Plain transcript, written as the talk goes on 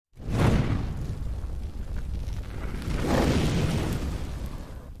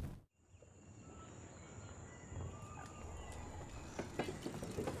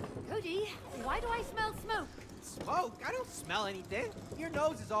Cody, why do I smell smoke? Smoke? I don't smell anything. Your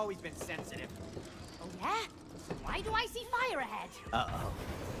nose has always been sensitive. Oh, yeah? Why do I see fire ahead? Uh-oh.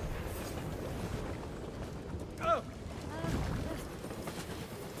 Oh!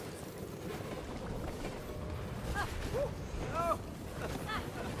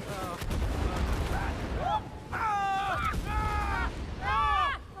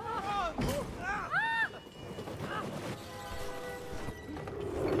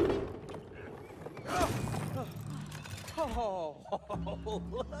 Oh,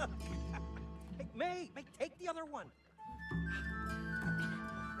 look! Hey, May, take the other one.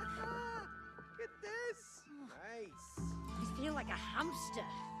 Look at this. Nice. I feel like a hamster.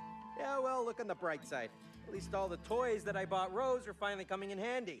 Yeah, well, look on the bright side. At least all the toys that I bought Rose are finally coming in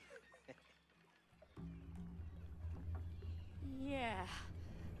handy. Yeah,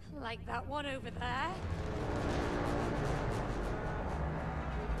 like that one over there.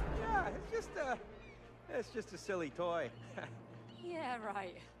 Yeah, it's just a silly toy. Yeah,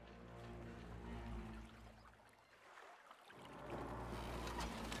 right.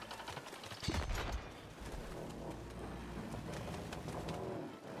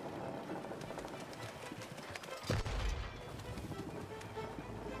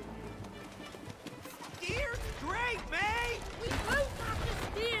 Steer straight, May! We both have to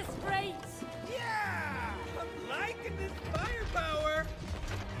steer straight! Yeah! I'm liking this firepower!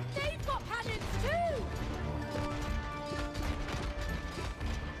 They've got cannons too!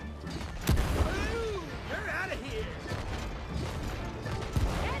 Ooh, they're out of here!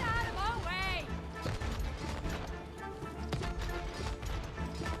 Get out of our way!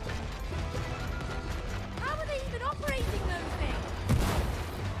 How are they even operating those things?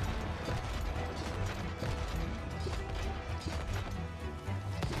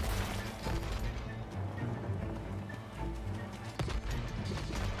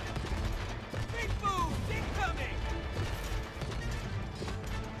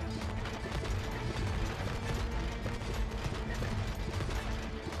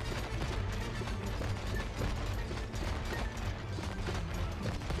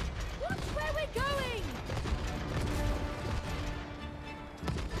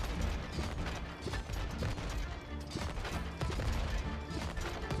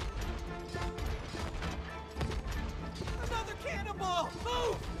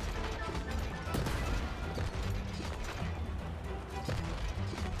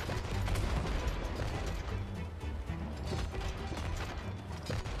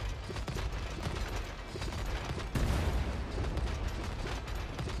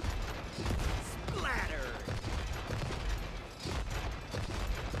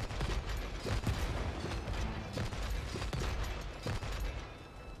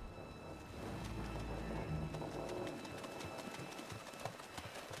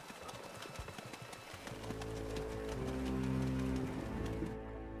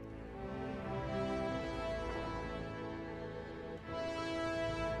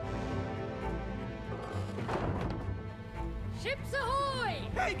 Ships ahoy!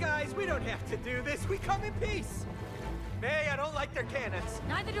 Hey guys, we don't have to do this. We come in peace. May, I don't like their cannons.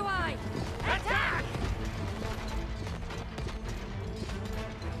 Neither do I. Attack!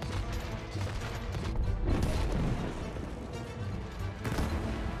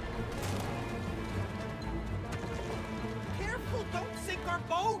 Careful, don't sink our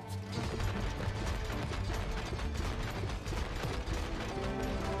boat!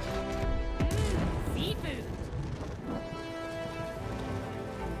 Seafood.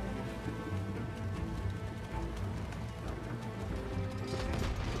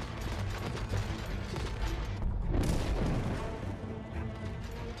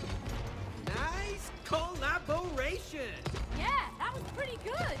 Nice collaboration! Yeah, that was pretty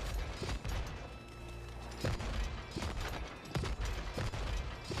good.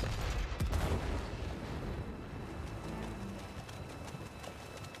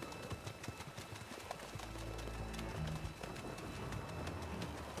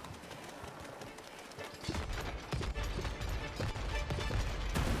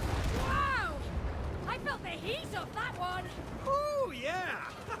 Wow! I felt the heat of that one. Ooh, yeah!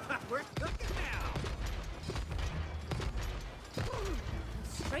 We're cooking now!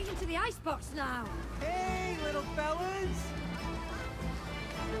 Straight into the icebox now. Hey, little fellas!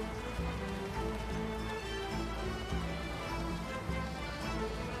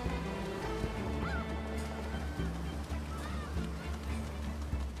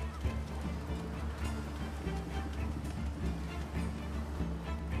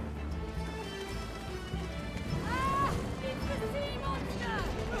 Ah! It's the sea monster!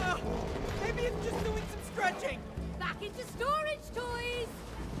 Maybe it's just doing some stretching! Back into storage toys!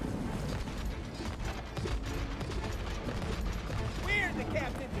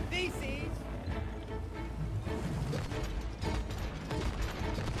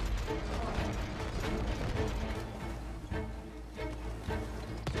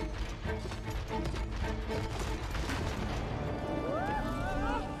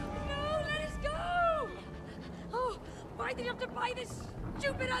 tried enough to buy this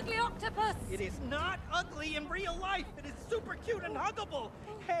stupid, ugly octopus! It is not ugly in real life. It is super cute and huggable.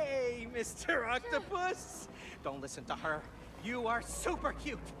 Hey, Mr. Octopus. Don't listen to her. You are super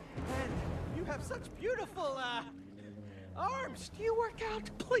cute. And you have such beautiful, arms. Do you work out?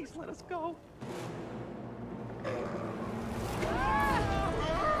 Please let us go.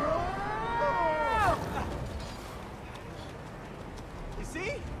 You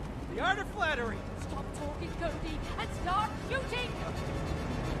see? The art of flattery. Stop talking, Cody, and start shooting!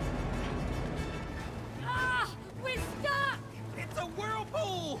 Ah! We're stuck! It's a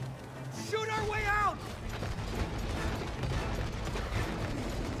whirlpool! Shoot our way out!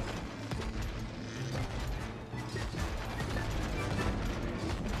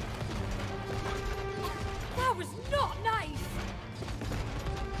 That was not nice!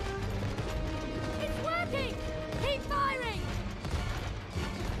 It's working! Keep firing!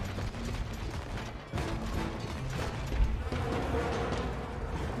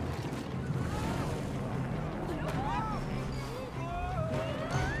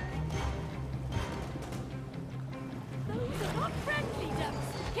 Those are not friendly ducks!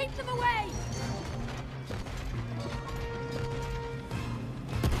 Keep them away!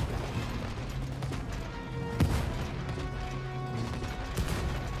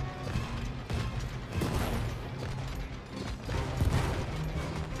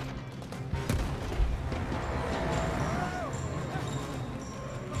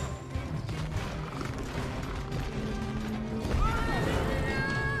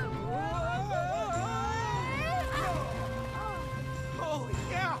 Holy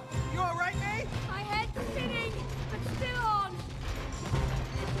cow! You all right, May? My head's spinning, but still on!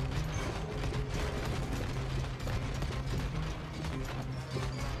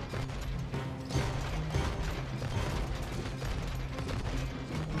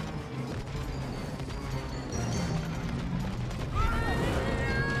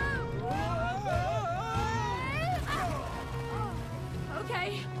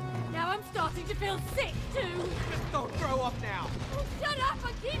 Okay, now I'm starting to feel sick too. Just don't throw up now. Oh, shut up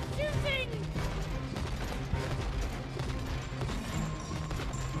and keep shooting!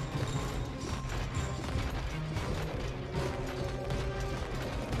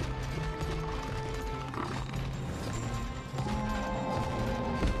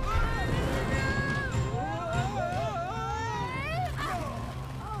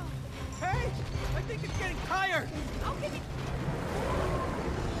 Hey! I think it's getting tired! How can it...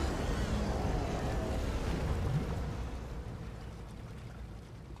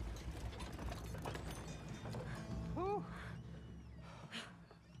 Whew.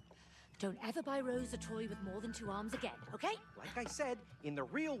 Don't ever buy Rose a toy with more than 2 arms again, okay? Like I said, in the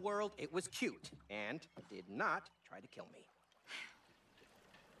real world, it was cute and did not try to kill me.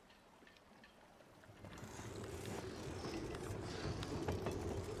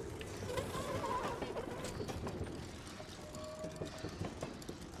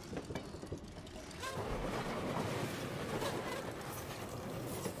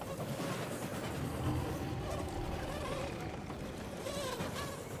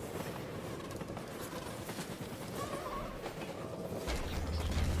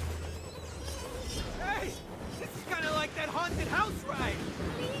 Hey! This is kind of like that haunted house ride!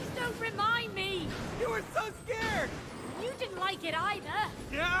 Please don't remind me! You were so scared! You didn't like it either,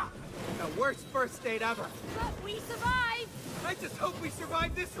 Yeah! The worst first date ever. but we survived! I just hope we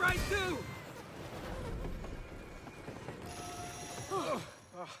survive this ride too!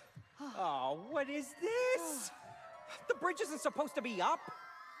 Oh, what is this? The bridge isn't supposed to be up.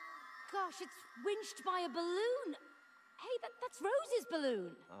 Gosh, it's winched by a balloon. Hey, that's Rose's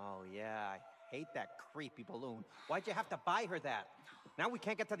balloon. Oh, yeah, I hate that creepy balloon. Why'd you have to buy her that? Now we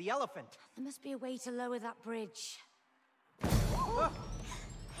can't get to the elephant. There must be a way to lower that bridge. Oh,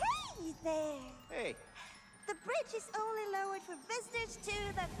 Hey there! hey, The bridge is only lowered for visitors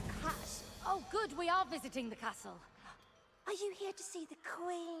to the castle. Oh, good, we are visiting the castle. Are you here to see the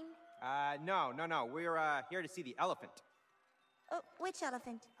Queen? no. We're, here to see the elephant. Oh, which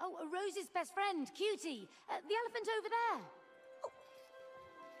elephant? Oh, Rose's best friend, Cutie. The elephant over there.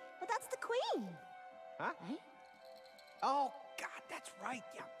 Well, that's the Queen. Huh? Eh? Oh, God, that's right,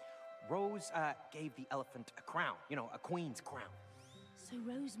 yeah. Rose, gave the elephant a crown. You know, a queen's crown. So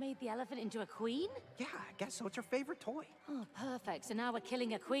Rose made the elephant into a queen? Yeah, I guess so. It's her favorite toy. Oh, perfect. So now we're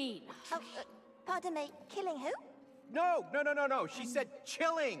killing a queen. Oh, pardon me, killing who? No. She said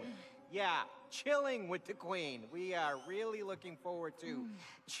chilling. Yeah, chilling with the queen. We are really looking forward to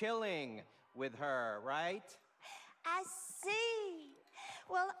chilling with her, right? I see.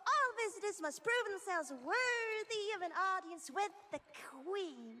 Well, all visitors must prove themselves worthy of an audience with the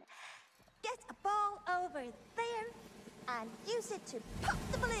Queen. Get a ball over there use it to pop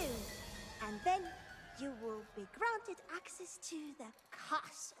the balloon. And then you will be granted access to the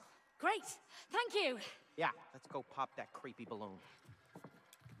castle. Great. Thank you. Yeah, let's go pop that creepy balloon.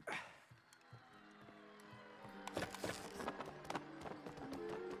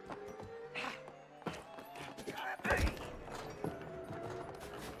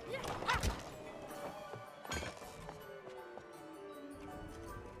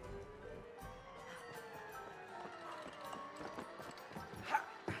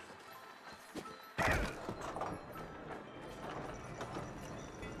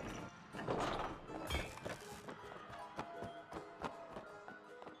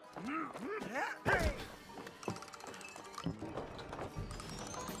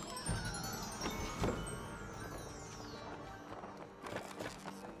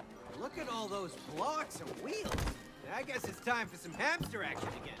 Look at all those blocks and wheels. I guess it's time for some hamster action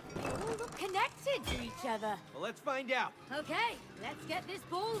again. They all look connected to each other. Well, let's find out. Okay, let's get this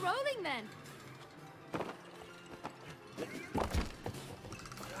ball rolling then.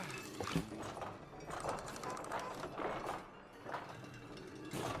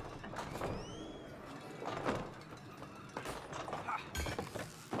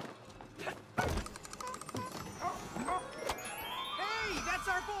 Hey, that's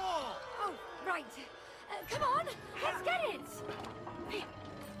our ball! Oh, right. Come on, let's get it.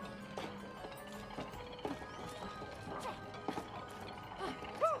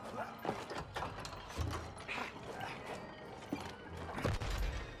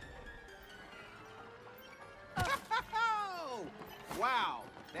 Oh! Wow,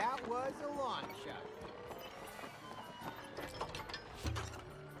 that was a long shot.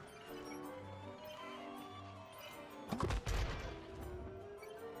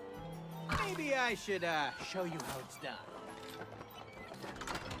 Maybe I should, show you how it's done.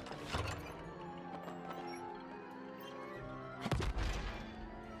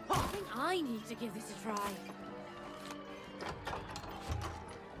 I think I need to give this a try.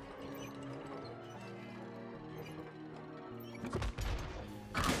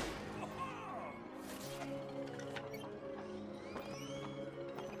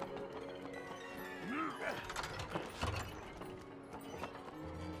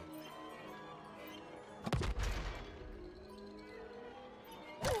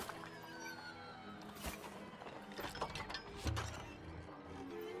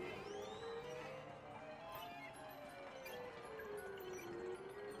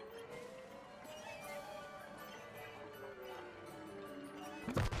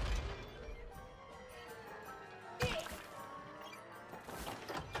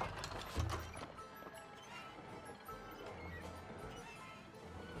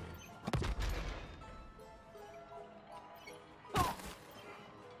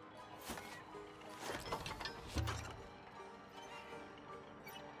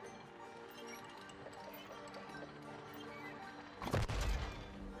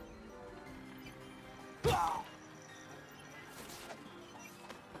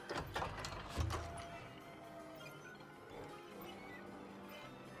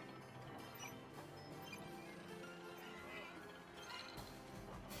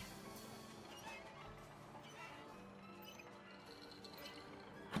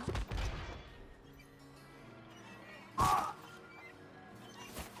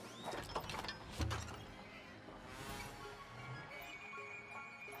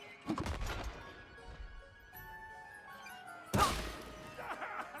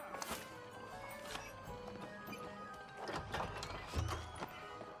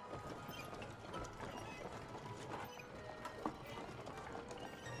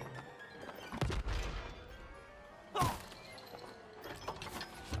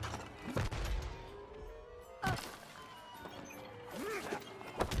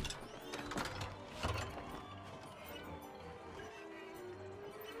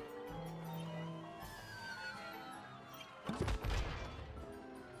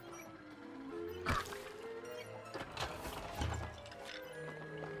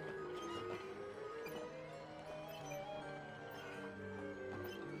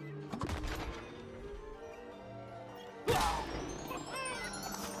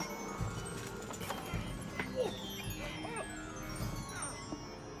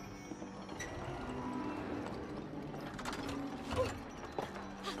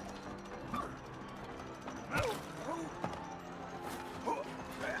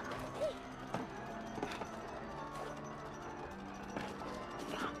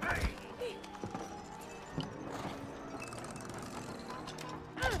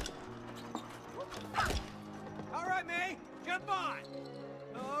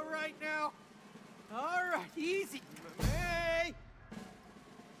 Easy, May!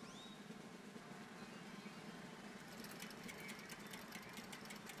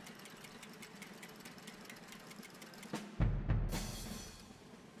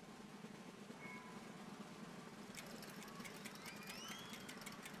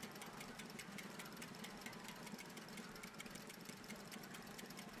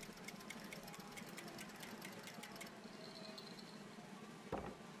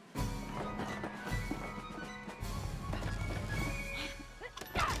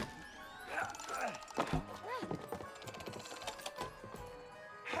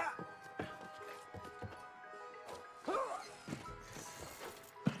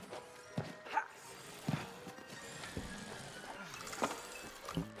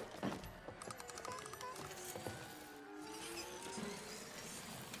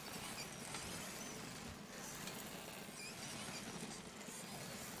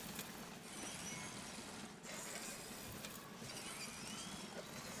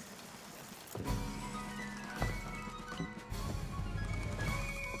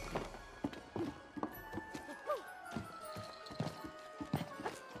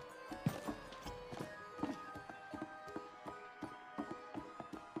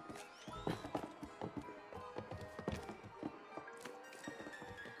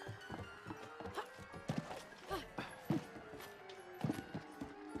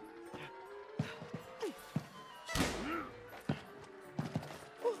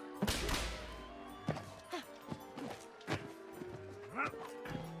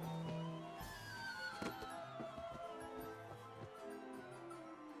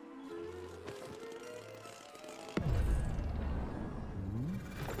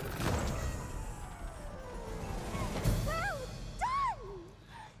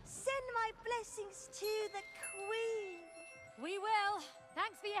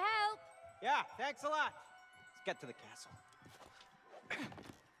 Thanks for your help. Yeah, thanks a lot. Let's get to the castle.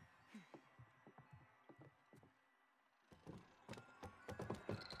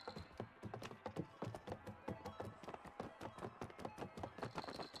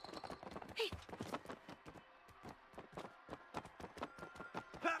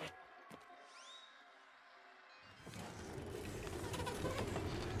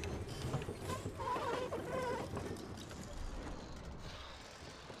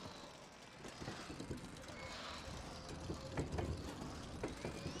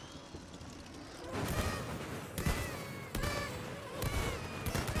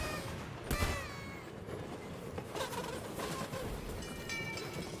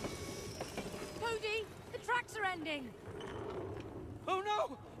 Cody, the tracks are ending. Oh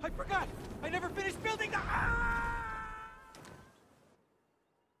no! I forgot! I never finished building the...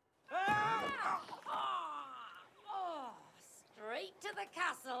 Oh, straight to the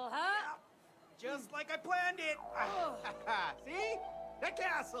castle, huh? Just like I planned it! See? The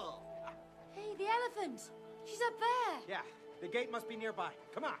castle! Hey, the elephant. She's up there. Yeah, the gate must be nearby.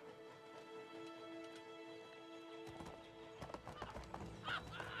 Come on.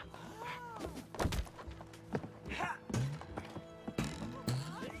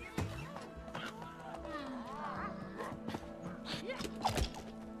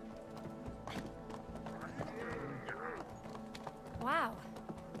 Wow.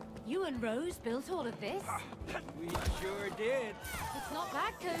 You and Rose built all of this? We sure did. It's not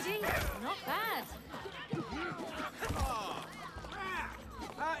bad, Cody. Not bad.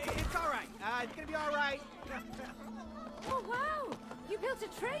 It's all right. It's gonna be all right. Oh, wow. You built a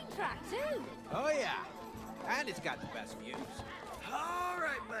train track, too. Oh, yeah. And it's got the best views. All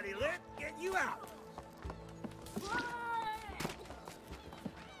right, buddy. Let's get you out.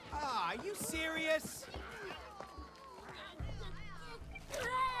 Are you serious?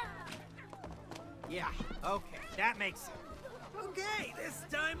 Yeah, okay, that makes sense. Okay, this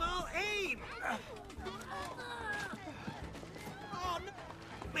time I'll aim. Oh, no.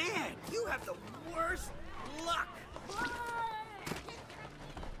 Man, you have the worst luck.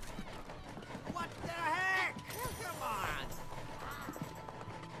 What the heck? Come on.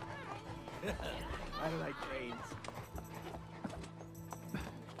 I like trains.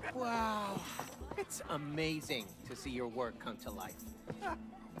 Wow, it's amazing to see your work come to life.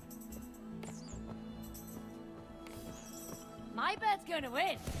 My bird's going to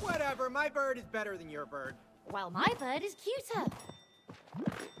win. Whatever, my bird is better than your bird. Well, my bird is cuter.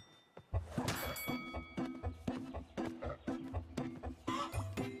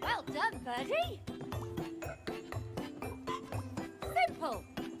 Well done, birdie. Simple.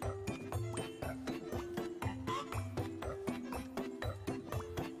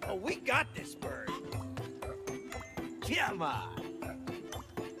 Oh, we got this bird. Come on.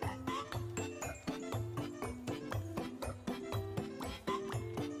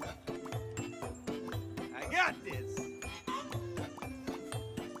 I got this.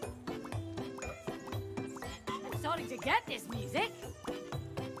 I'm starting to get this music.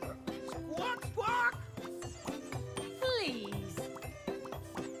 Squawk, squawk. Please.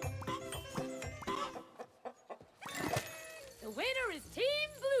 The winner is Team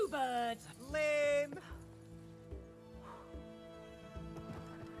Bluebird. Lame.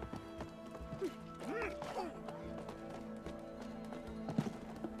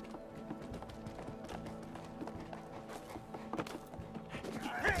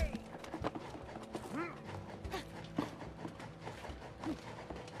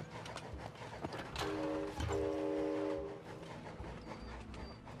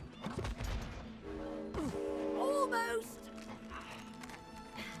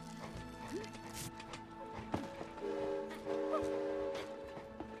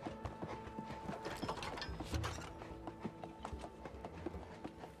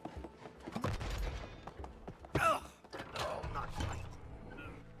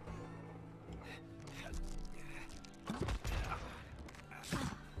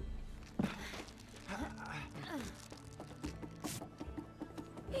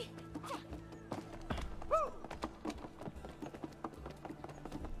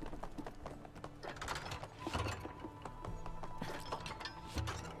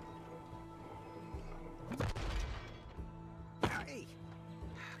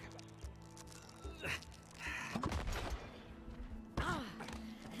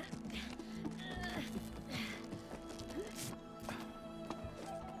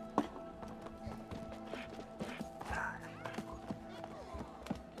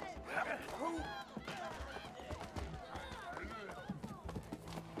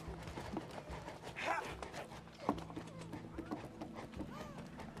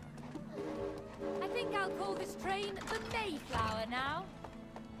 think I'll call this train the Mayflower now.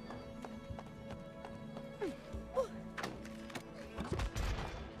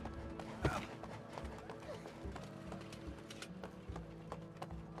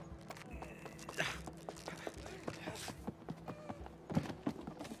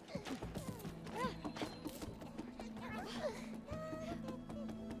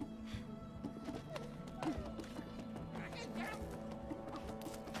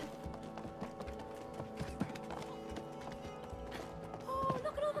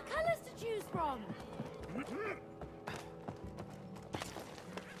 From.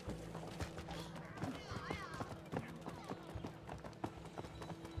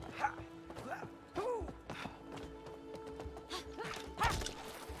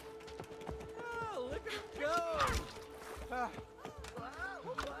 Oh, look at him go!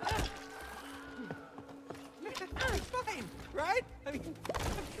 He's fine, right? I mean,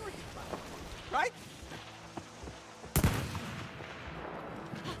 I'm sure he's fine, right?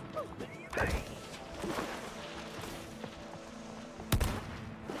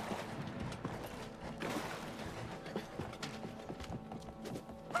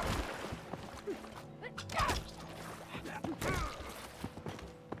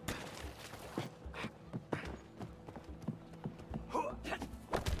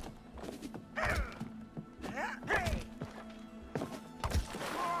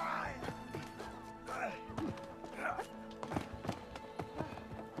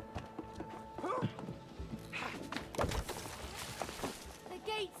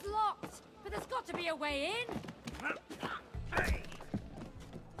 To be a way in.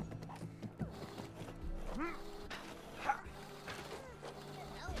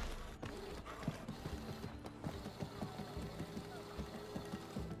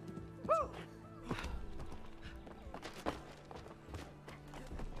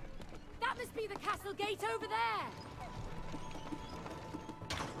 That must be the castle gate over there.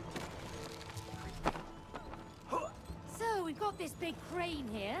 So we've got this big crane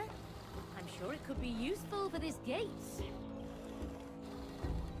here. I'm sure it could be useful for this gate.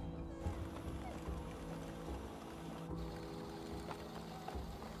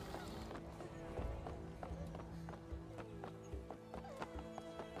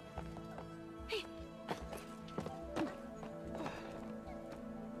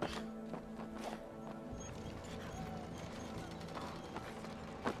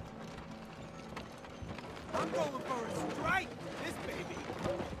 I'm going for a strike, this baby.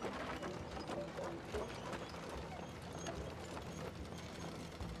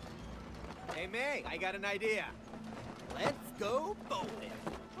 Hey, May, I got an idea. Let's go bowling.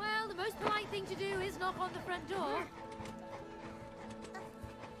 Well, the most polite thing to do is knock on the front door.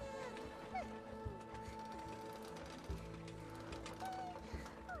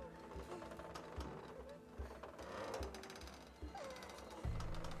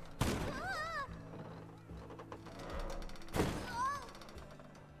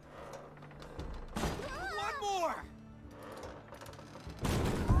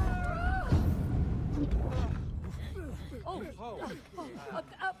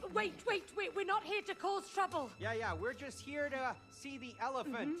 Wait, we're not here to cause trouble. Yeah, we're just here to see the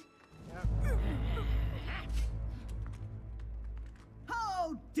elephant.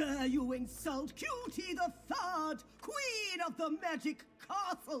 How dare you insult Cutie the Third, Queen of the Magic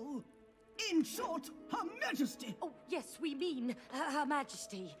Castle? In short, Her Majesty. Oh, yes, we mean Her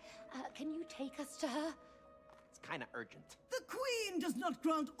Majesty. Can you take us to her? It's kind of urgent. The Queen does not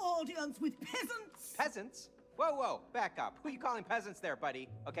grant audience with peasants. Peasants? Whoa, back up. Who you calling peasants there, buddy?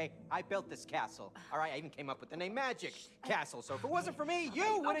 Okay, I built this castle. All right, I even came up with the name Magic Castle, so if it wasn't for me,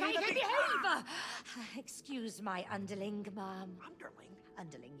 you wouldn't even be— behave! Excuse my underling, ma'am. Underling?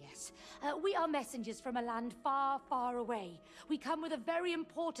 Underling, yes. We are messengers from a land far, far away. We come with a very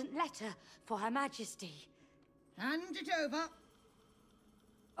important letter for Her Majesty. Hand it over.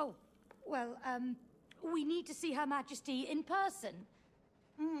 Oh, well, we need to see Her Majesty in person.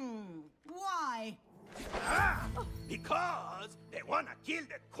 Why? Because they want to kill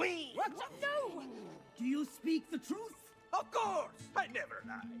the queen. What? No! Do you speak the truth? Of course, I never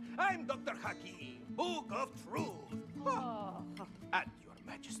lie. I'm Dr. Hakim, Book of Truth. At your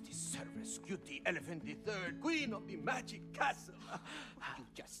Majesty's service, Cutie Elephant III, Queen of the Magic Castle. You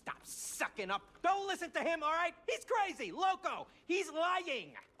just stop sucking up. Don't listen to him, all right? He's crazy, loco. He's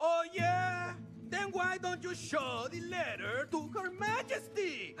lying. Oh, yeah? Then why don't you show the letter to Her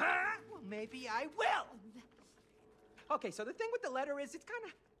Majesty? Huh? Well, maybe I will. Okay, so the thing with the letter is it's kind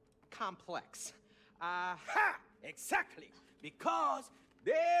of complex. Exactly. Because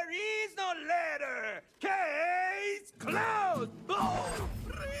there is no letter. Case closed. Oh.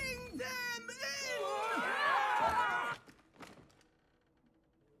 Bring them in!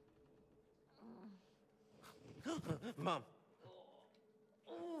 Mom.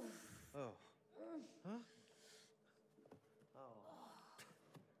 Oh. Huh? Oh.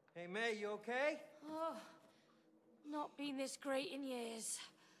 Hey, May, you okay? Oh, not been this great in years.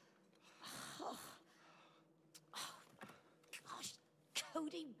 Oh. Gosh,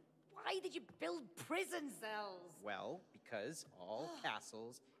 Cody, why did you build prison cells? Well, because all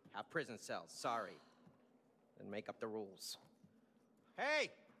castles have prison cells. Sorry. Then make up the rules.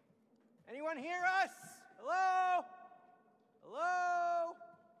 Hey! Anyone hear us? Hello? Hello?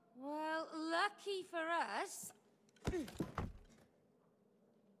 Well, lucky for us,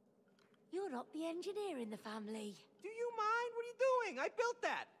 you're not the engineer in the family. Do you mind? What are you doing? I built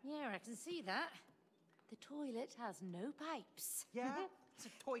that. Yeah, I can see that. The toilet has no pipes. Yeah? It's a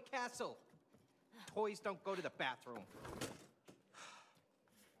toy castle. Toys don't go to the bathroom.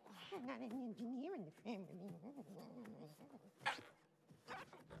 I'm not an engineer in the family.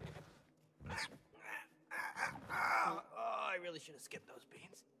 Oh, I really should have skipped those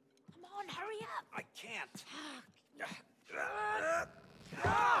beans. Come on, hurry up. I can't.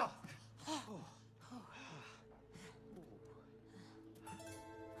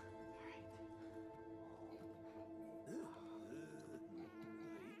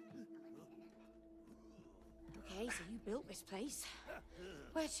 Okay, so you built this place.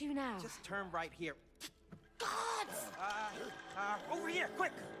 Where to now? Just turn right here. God! Over here,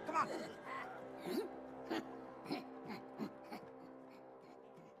 quick! Come on!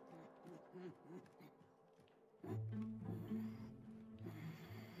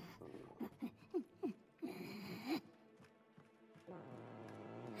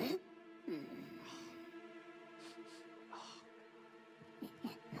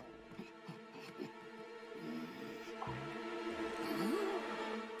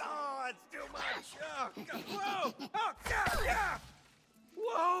 Oh, it's too much! Oh, God. Whoa! Oh, God! Yeah!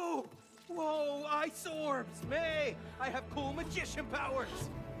 Whoa! Whoa, ice orbs! May! I have cool magician powers!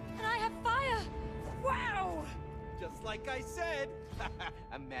 And I have fire! Wow! Just like I said,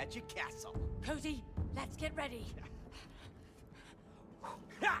 a magic castle. Cody, let's get ready.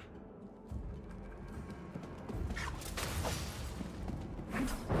 Ha!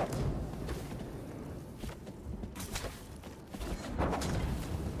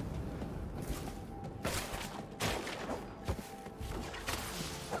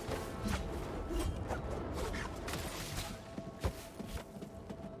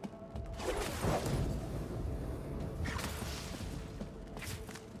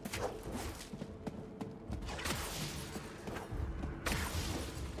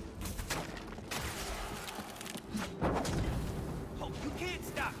 Oh, you can't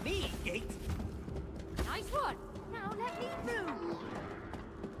stop me, Gate. Nice one. Now let me through.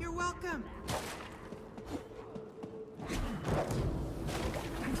 You're welcome.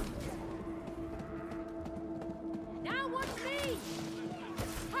 Now watch me.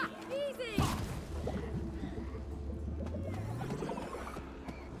 Ha! Easy.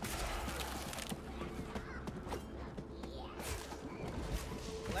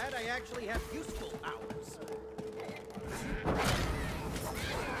 Glad I actually have useful powers.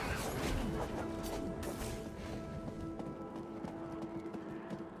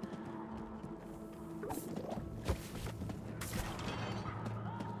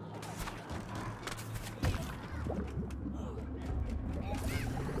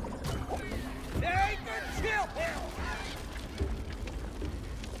 Hey, good chill here!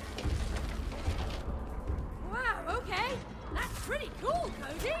 Wow, okay. That's pretty cool,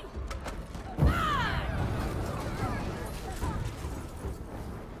 Cody. Ah!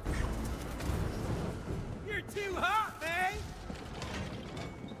 You're too hot, May!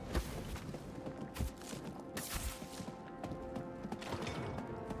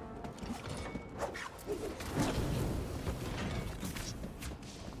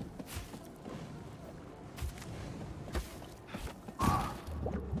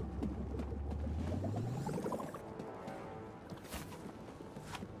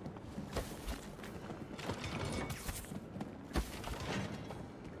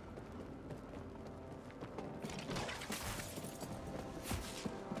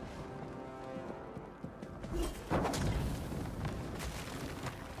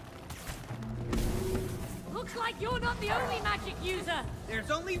 Looks like you're not the only magic user. There's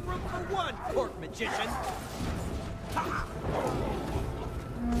only room for one, court magician. Ha!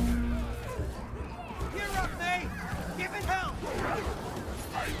 You're up, May! Give it hell!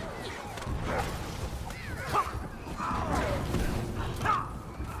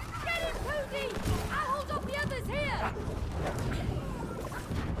 Get him, Cody! I'll hold off the others here!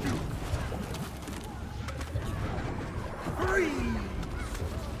 Freeze!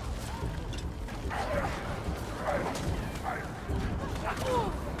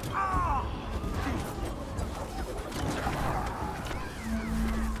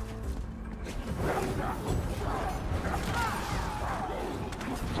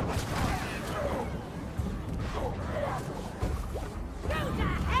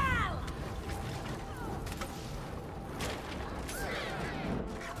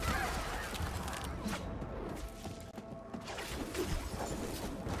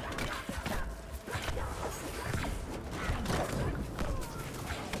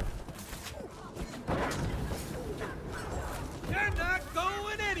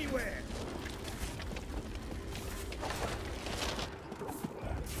 anywhere!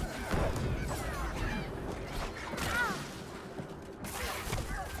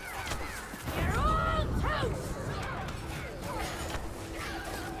 You're all toast!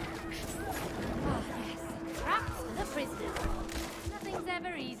 Ah, yes. Traps for the prisoners. Nothing's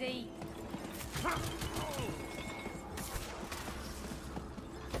ever easy.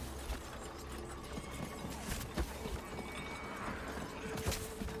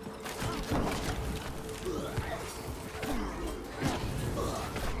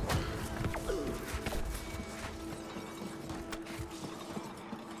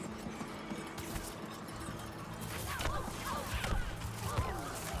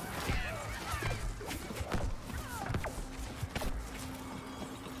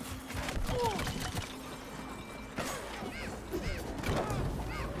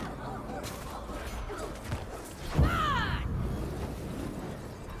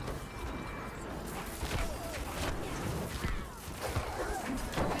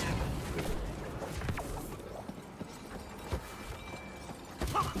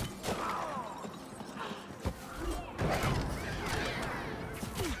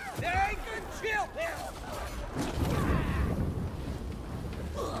 Hey, good chill!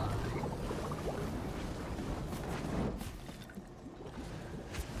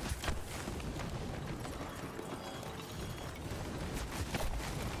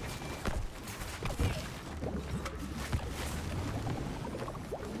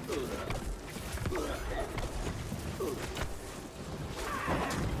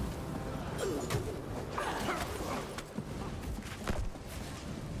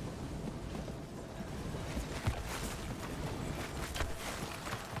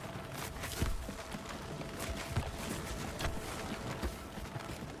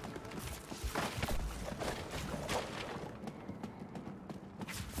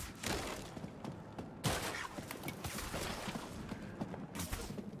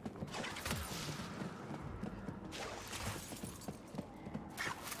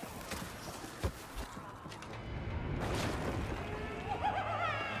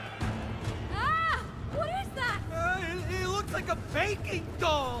 Ah! What is that? It looks like a baking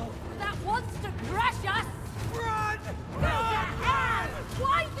doll! That wants to crush us! Run! Go to hell!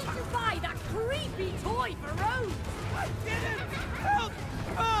 Why did you buy that creepy toy for Rose? I didn't! Help!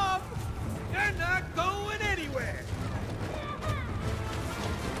 Come! You're not going anywhere!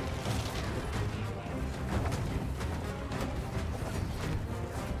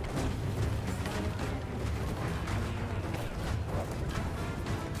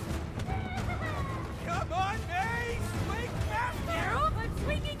 Come on, May! Swing faster! You're up! I'm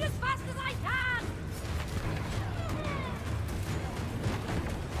swinging as fast as I can!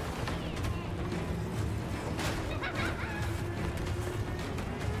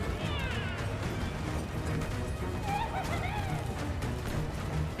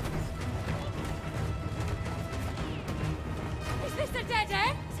 Is this a dead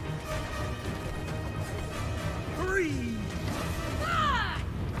end? Breathe! Fine!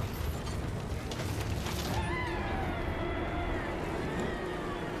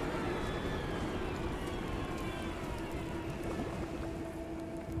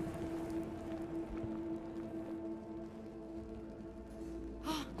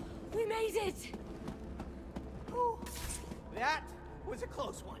 We made it! Whew. That was a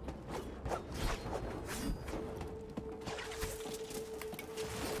close one.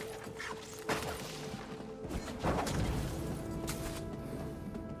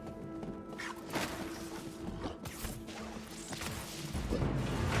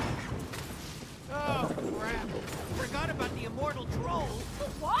 Oh, crap. Forgot about the immortal troll.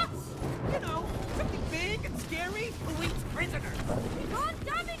 What? You know, something big and scary who eats prisoners. You can't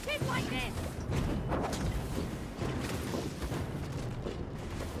damage him like this!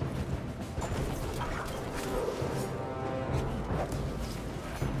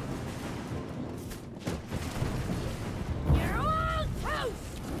 You're all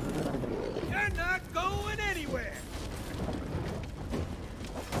toast! You're not going anywhere.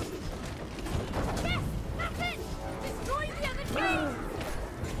 Yes! That's it! Destroy the other chains!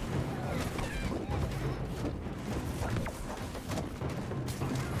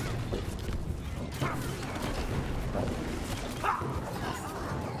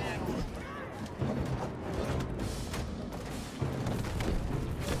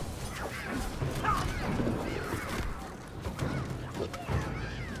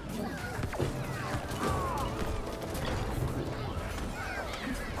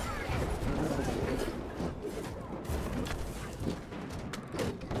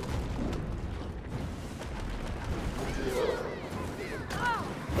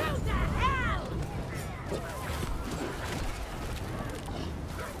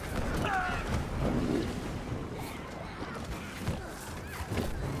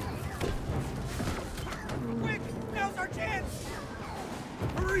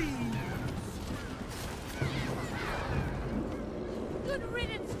 Good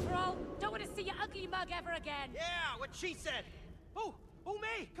riddance, troll. Don't want to see your ugly mug ever again. Yeah, what she said. Oh,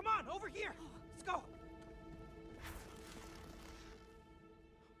 May, come on, over here. Let's go.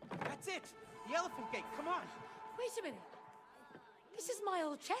 That's it. The elephant gate, come on. Wait a minute. This is my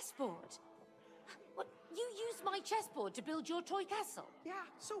old chessboard. What, you used my chessboard to build your toy castle? Yeah,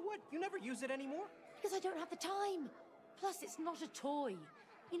 so what? You never use it anymore? Because I don't have the time. Plus, it's not a toy.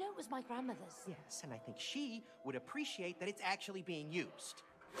 You know, it was my grandmother's. Yes, and I think she would appreciate that it's actually being used.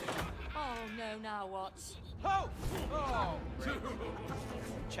 Oh, no, now what? Oh! Oh!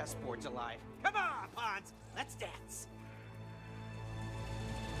 Chessboard's alive. Come on, Pawns! Let's dance!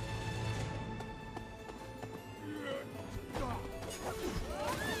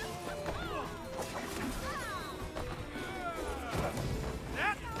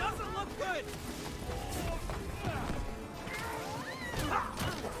 That doesn't look good!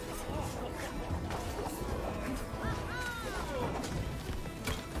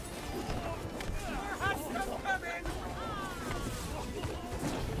 More hot stuff coming!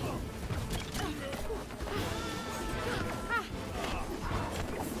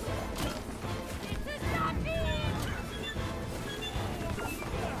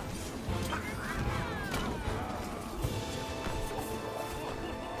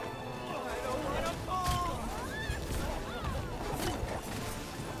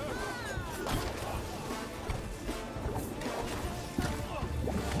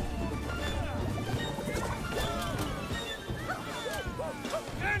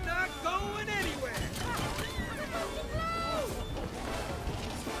 They're not going anywhere!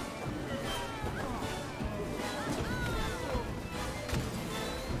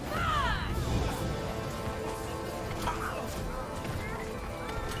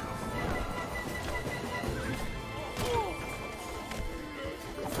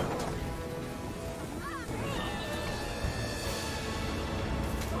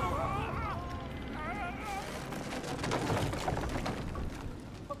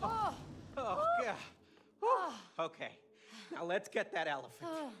 Oh, yeah. Whew. Okay, now let's get that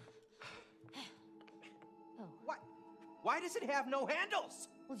elephant. What? Why does it have no handles?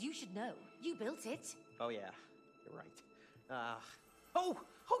 Well, you should know. You built it. Oh, yeah, you're right. Oh,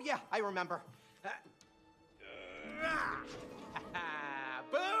 yeah, I remember.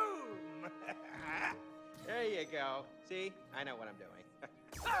 Boom! There you go. See? I know what I'm doing.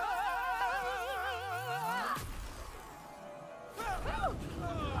 Oh,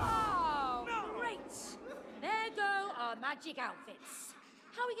 No! great. There go our magic outfits.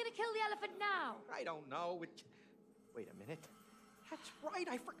 How are we going to kill the elephant now? I don't know. Wait a minute. That's right,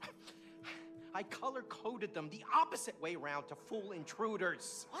 I color-coded them the opposite way around to fool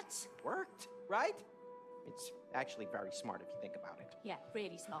intruders. What? Worked, right? It's actually very smart if you think about it. Yeah,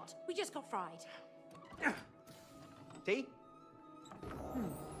 really smart. We just got fried. See?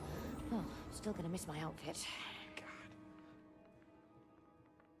 Oh, still going to miss my outfit. God.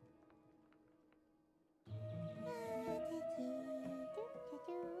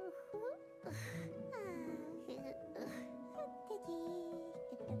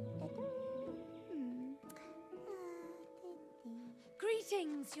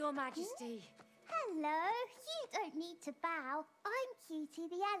 Greetings, Your Majesty. Hello, you don't need to bow. I'm Cutie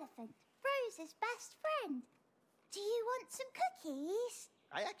the elephant, Rose's best friend. Do you want some cookies?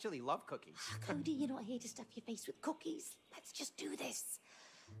 I actually love cookies. Cody, you're not here to stuff your face with cookies. Let's just do this.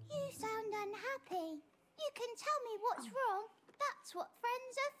 You sound unhappy. You can tell me what's wrong. That's what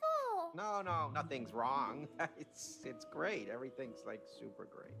friends are for. No, nothing's wrong. It's great. Everything's like super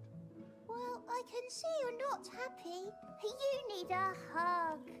great. Well, I can see you're not happy. You need a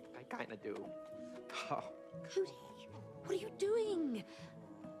hug. I kind of do. Oh, Cody, what are you doing?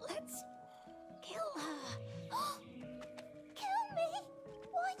 Let's kill her. Kill me?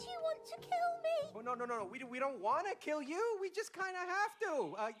 Why do you want to kill me? oh no. We don't want to kill you. We just kind of have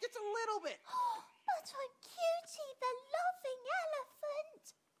to. Just a little bit. But I'm Cutie the loving elephant.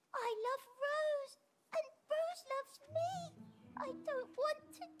 I love Rose, and Rose loves me. I don't want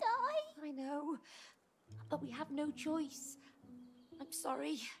to die. I know, but we have no choice. I'm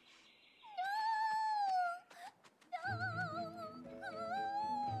sorry. No!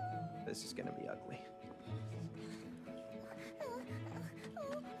 This is gonna be ugly. Oh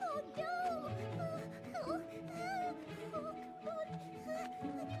no! Oh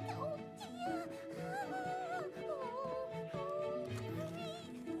dear!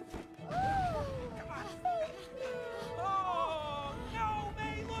 Oh no,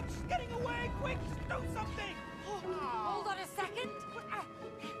 May! Look, she's getting away! Quick, do something! Hold on a second.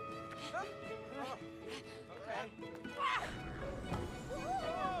 Okay.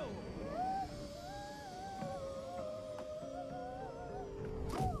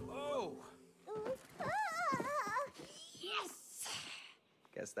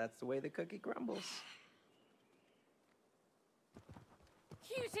 guess that's the way the cookie crumbles.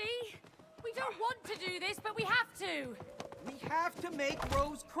 Cutie! We don't want to do this, but we have to! We have to make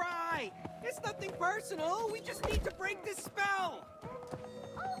Rose cry. It's nothing personal. We just need to break this spell. Oh,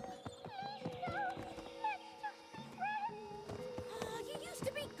 please, no. Let's just be friends. Oh, you used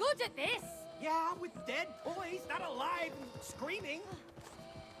to be good at this! Yeah, with dead toys, not alive and screaming.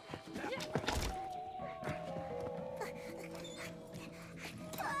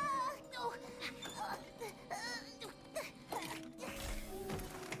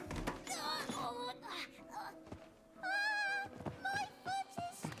 My foot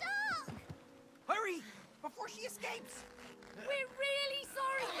is stuck. Hurry, before she escapes. We're really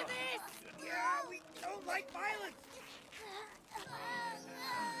sorry for this! Yeah, we don't like violence. My leg!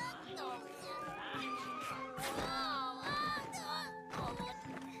 No!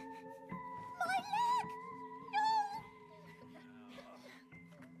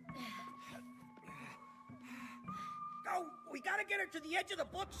 Go, we gotta get her to the edge of the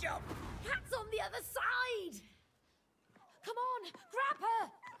bookshelf. Cat's on the other side! Come on, grab her!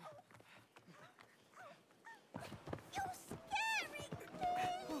 You're scaring me!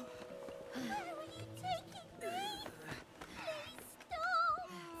 Where are you taking me? Please stop!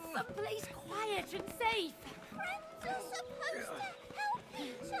 Someplace quiet and safe! Friends are supposed to help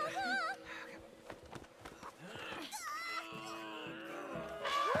each other!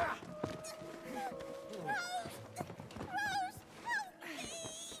 Rose, help me!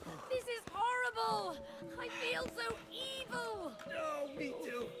 This is horrible! I feel so evil! Oh, me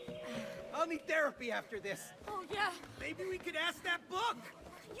too. I'll need therapy after this. Oh, yeah. Maybe we could ask that book.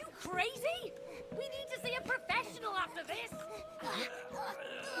 You crazy? We need to see a professional after this! Wait, my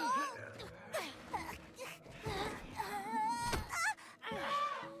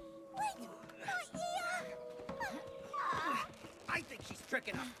ear! I think she's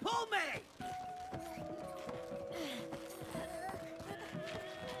tricking us. Pull May!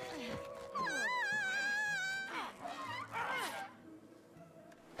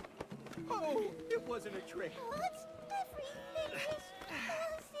 Oh, it wasn't a trick. What? Everything is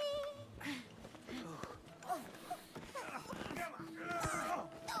fuzzy.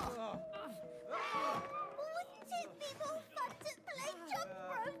 Wouldn't it be more fun to play jump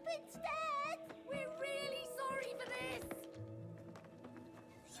rope instead? We're really sorry for this!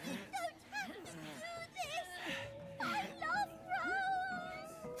 You don't have to do this. I love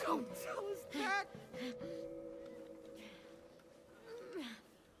Rose. Don't tell us that.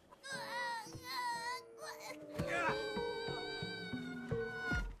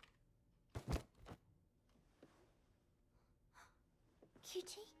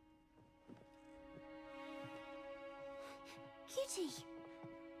 Cutie? Cutie!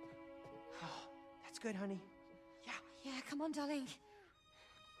 That's good, honey. Yeah, come on, darling.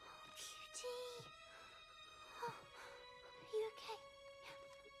 Cutie! Oh, are you okay?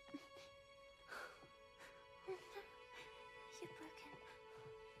 Oh, no. You're broken.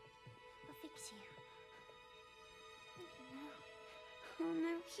 I'll fix you. Oh, no. Oh,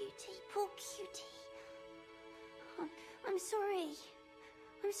 no, Cutie. Poor Cutie. I'm sorry.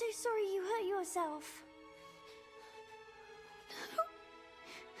 I'm so sorry you hurt yourself.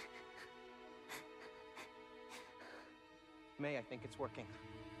 May, I think it's working.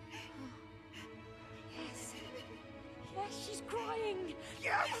 Yes. Yes, she's crying!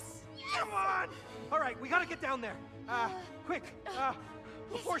 Yes! Come on! All right, we gotta get down there. Quick,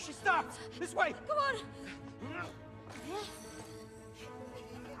 before she stops. This way. Come on!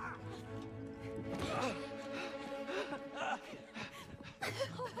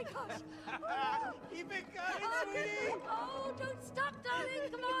 Oh my gosh! Keep it going, sweetie. Oh, don't stop, darling!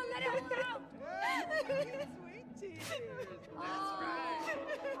 Come on, let it all out! Sweet tears. Oh. Right.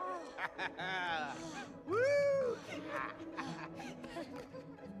 Woo!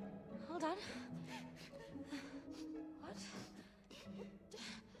 Hold on. What?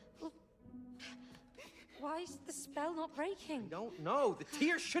 Why is the spell not breaking? Don't know. The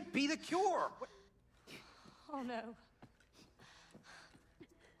tears should be the cure. What? Oh no.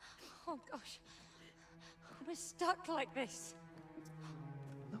 Oh gosh. We're stuck like this.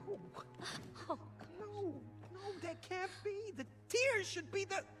 No. Oh, No. No, that can't be. The tears should be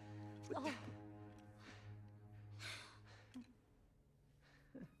the... oh.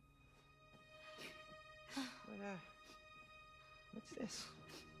 What's this?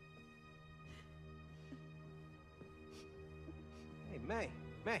 Hey, May.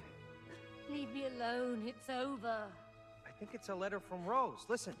 Leave me alone. It's over. I think it's a letter from Rose.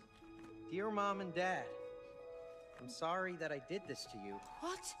 Listen. Dear Mom and Dad, I'm sorry that I did this to you.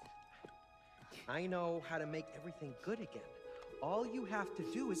 What? I know how to make everything good again. All you have to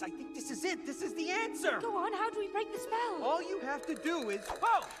do is, I think this is it. This is the answer. Go on, how do we break the spell? All you have to do is,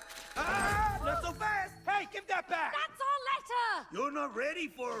 whoa! Ah, not so fast! Hey, give that back! That's our letter! You're not ready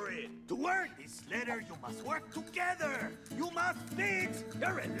for it. To earn this letter, you must work together. You must fix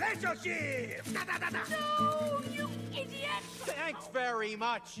your relationship. No, you idiot! Thanks very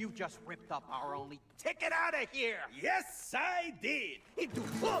much. You just ripped up our only ticket out of here. Yes, I did. Into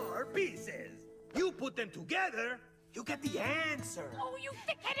 4 pieces. You put them together, you get the answer. Oh, you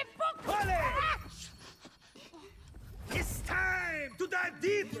thick-headed book! Pull it! Ah! It's time to dive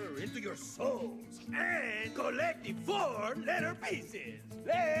deeper into your souls and collect the 4 letter pieces.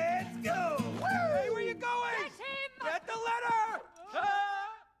 Let's go! Hey, where you going? Get him! Get the letter!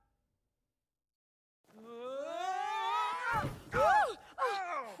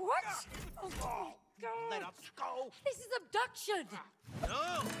 What? Let us go. This is abduction!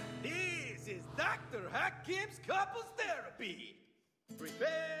 No, this is Dr. Hakim's couples therapy.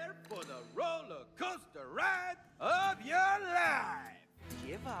 Prepare for the roller coaster ride of your life.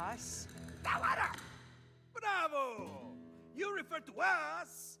 Give us The letter! Bravo! You refer to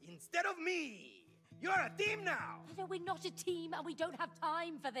us instead of me. You're a team now. No, we're not a team and we don't have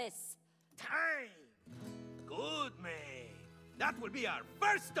time for this. Time. Good, May. That will be our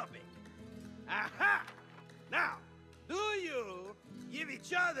first topic. Aha! Now, do you give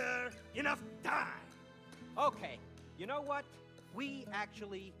each other enough time? Okay, you know what? We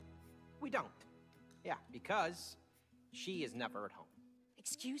don't. Yeah, because she is never at home.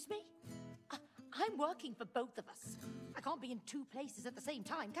 Excuse me? I'm working for both of us. I can't be in 2 places at the same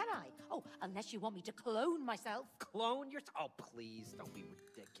time, can I? Oh, unless you want me to clone myself. Clone yourself? Oh, please, don't be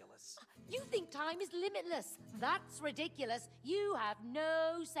ridiculous. You think time is limitless. That's ridiculous. You have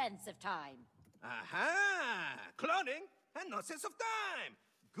no sense of time. Aha! Cloning and no sense of time.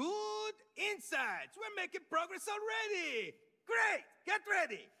 Good insights. We're making progress already. Great. Get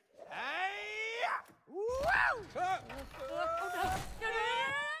ready. Hey! Woo! Oh, no.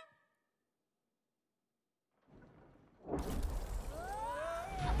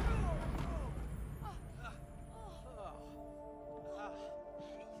 No, no, no.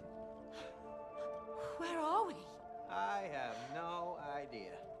 Where are we? I have no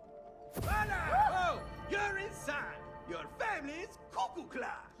idea. Voila! Oh, you're inside. Your family's cuckoo clan.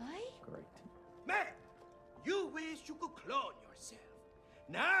 Hey? Great. Man, you wish you could clone yourself.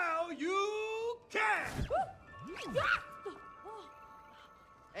 Now you can.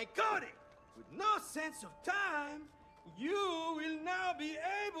 Hey, Cody, with no sense of time, you will now be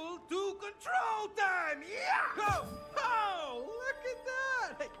able to control time. Yeah! Go! Oh, look at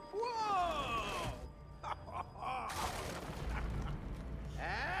that! Hey, whoa! Ah!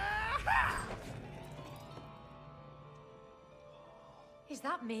 Is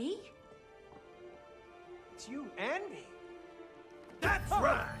that me? It's you and me. That's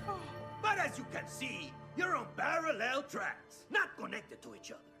right. But as you can see, you're on parallel tracks, not connected to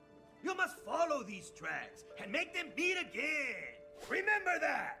each other. You must follow these tracks and make them meet again. Remember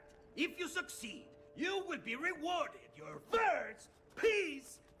that. If you succeed, you will be rewarded your first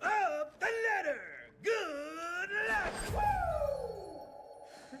piece of the letter. Good luck. Woo!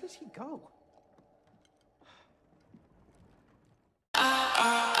 Where does he go?